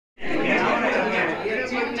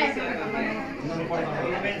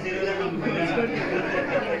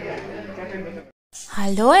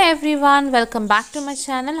Hello everyone, welcome back to my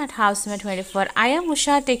channel at Housewarming 24. I am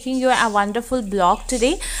Usha, taking you a wonderful blog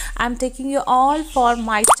today. I'm taking you all for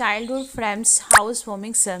my childhood friends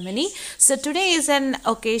housewarming ceremony. So today is an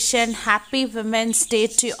occasion. Happy Women's Day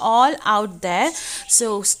to all out there.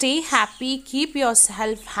 So stay happy, keep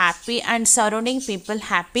yourself happy and surrounding people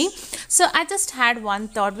happy. So I just had one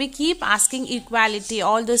thought. We keep asking equality,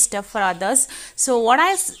 all this stuff for others. So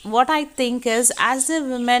what I think is, as a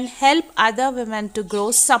woman, help other women to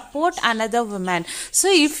grow, support another woman. So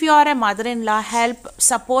if you are a mother-in-law, help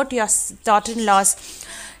support your daughter-in-laws.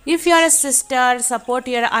 If you are a sister, support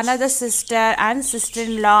your another sister and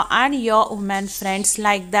sister-in-law and your women friends.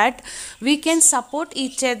 Like that we can support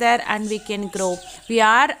each other and we can grow. We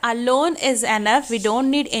are alone is enough. We don't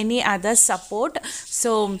need any other support.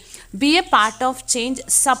 So be a part of change,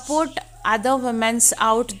 support other women's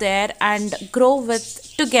out there and grow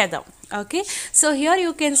with together. Okay, so here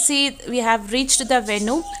you can see we have reached the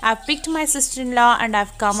venue. I've picked my sister-in-law and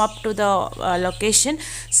I've come up to the location.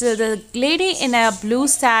 So the lady in a blue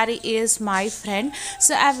sari is my friend.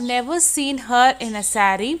 So I've never seen her in a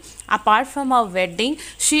sari apart from our wedding.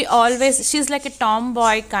 She's like a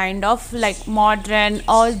tomboy, kind of like modern,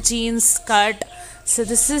 all jeans, skirt. So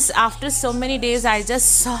this is after so many days I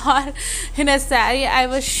just saw her in a sari. I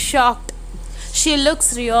was shocked. She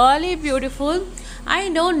looks really beautiful. I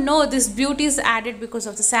don't know this beauty is added because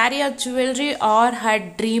of the sari or jewelry or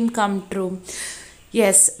her dream come true.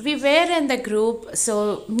 Yes, we were in the group.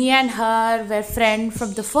 So me and her were friends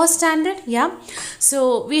from the first standard. Yeah.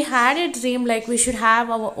 So we had a dream like we should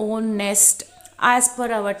have our own nest as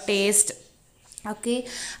per our taste. Okay.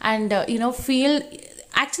 And feel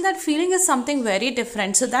actually that feeling is something very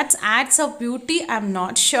different. So that adds a beauty. I'm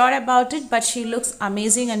not sure about it, but she looks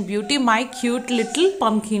amazing and beauty, my cute little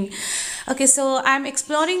pumpkin. Okay, so I'm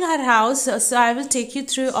exploring her house, so I will take you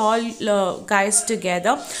through all guys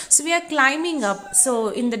together. So we are climbing up. So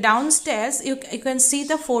in the downstairs you can see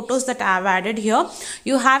the photos that I have added here.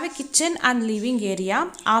 You have a kitchen and living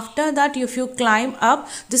area. After that, if you climb up,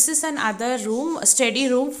 this is another room, study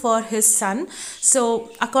room for his son.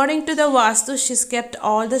 So according to the vastu, she's kept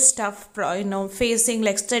all the stuff facing,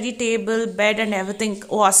 like study table, bed and everything.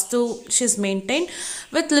 Vastu she's maintained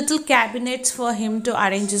with little cabinets for him to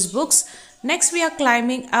arrange his books. Next we are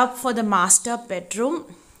climbing up for the master bedroom.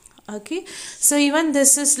 Okay, so even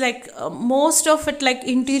this is like most of it, like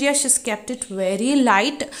interior, she's kept it very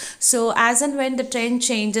light. So as and when the trend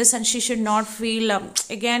changes and she should not feel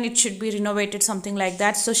again it should be renovated, something like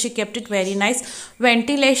that. So she kept it very nice.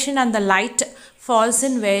 Ventilation and the light falls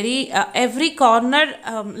in very every corner,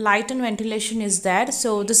 light and ventilation is there.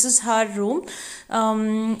 So this is her room.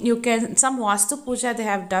 You can, some vastu puja they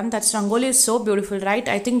have done. That rangoli is so beautiful, right?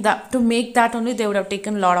 I think that to make that only they would have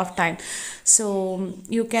taken a lot of time. So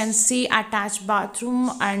you can see attached bathroom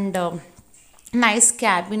and nice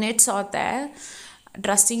cabinets are there,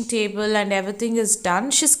 dressing table and everything is done.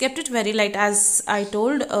 She's kept it very light, as I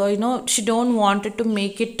told. She don't want it to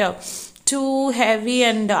make it too heavy,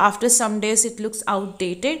 and after some days it looks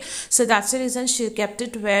outdated. So that's the reason she kept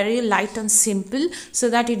it very light and simple, so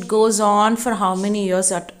that it goes on for how many years,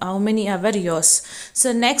 at how many ever years.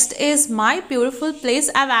 So next is my beautiful place.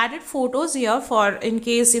 I've added photos here for in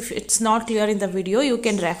case if it's not clear in the video, you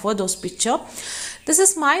can refer those picture. This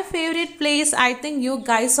is my favorite place. I think you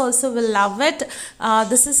guys also will love it.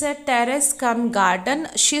 This is a terrace cum garden.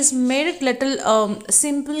 She's made it little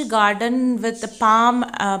simple garden with the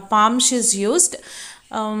palm she's used,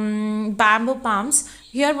 bamboo palms.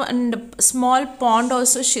 Here and small pond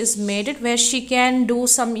also she's made it, where she can do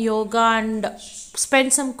some yoga and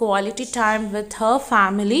spend some quality time with her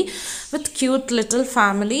family, with cute little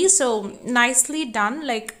family. So nicely done.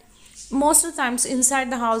 Like most of the times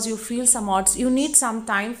inside the house you feel some odds, you need some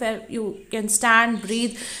time where you can stand,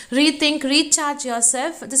 breathe, rethink, recharge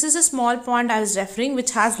yourself. This is a small pond I was referring,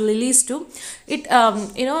 which has lilies too. It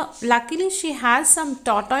luckily she has some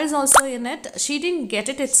tortoise also in it. She didn't get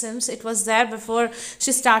it, it seems it was there before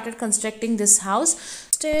she started constructing this house.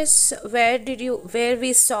 Is where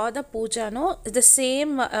we saw the puja, no, the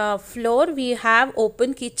same floor we have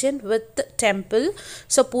open kitchen with temple.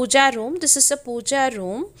 So puja room, this is a puja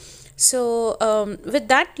room. So with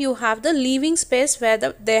that you have the living space where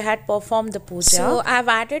they had performed the puja. So I've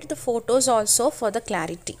added the photos also for the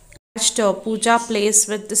clarity. Puja place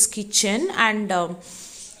with this kitchen, and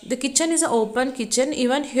the kitchen is an open kitchen.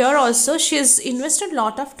 Even here also she has invested a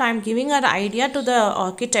lot of time giving her idea to the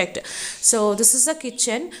architect. So this is a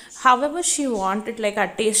kitchen, however she wanted, like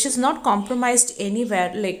her taste. She's not compromised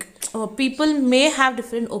anywhere. Like people may have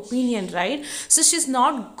different opinion, right? So she's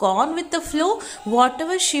not gone with the flow.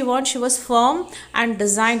 Whatever she wants, she was firm and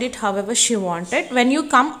designed it however she wanted. When you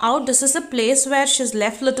come out, this is a place where she's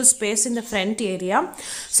left little space in the front area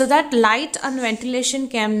so that light and ventilation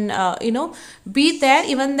can be there.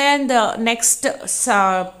 Even then the next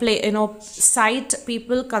site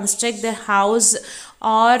people construct their house,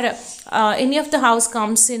 or any of the house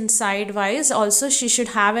comes in sidewise, also she should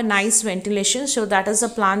have a nice ventilation. So that is a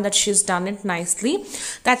plan that she's done it nicely.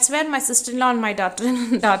 That's where my sister-in-law and my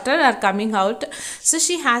daughter are coming out. So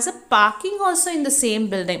she has a parking also in the same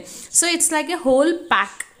building, so it's like a whole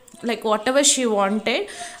pack, like whatever she wanted.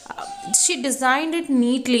 She designed it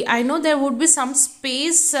neatly. I know there would be some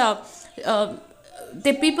space,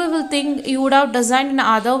 the people will think you would have designed in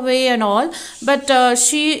other way and all, but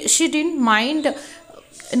she didn't mind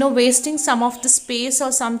wasting some of the space or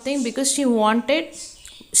something, because she wanted.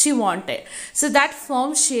 So that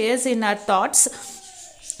firm shares in our thoughts.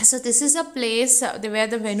 So this is a place where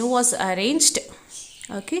the venue was arranged.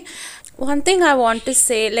 Okay. One thing I want to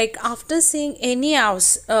say, like after seeing any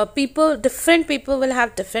house, different people will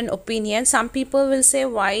have different opinions. Some people will say,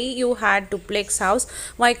 why you had duplex house,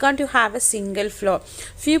 why can't you have a single floor?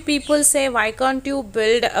 Few people say, why can't you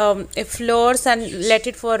build a floors and let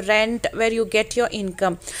it for rent where you get your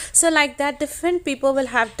income? So like that, different people will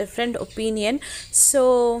have different opinion.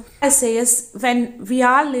 So I say is, when we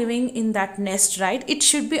are living in that nest, right, it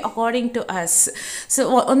should be according to us.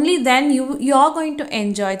 So only then you are going to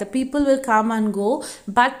enjoy. The people will come and go,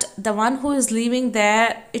 but the one who is living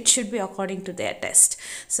there, it should be according to their taste.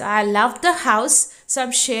 So I love the house, so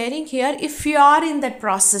I'm sharing here. If you are in that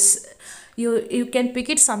process, you can pick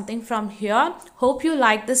it something from here. Hope you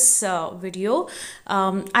like this video.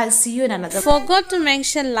 I'll see you in another. Forgot to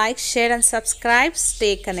mention like, share and subscribe.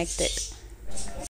 Stay connected.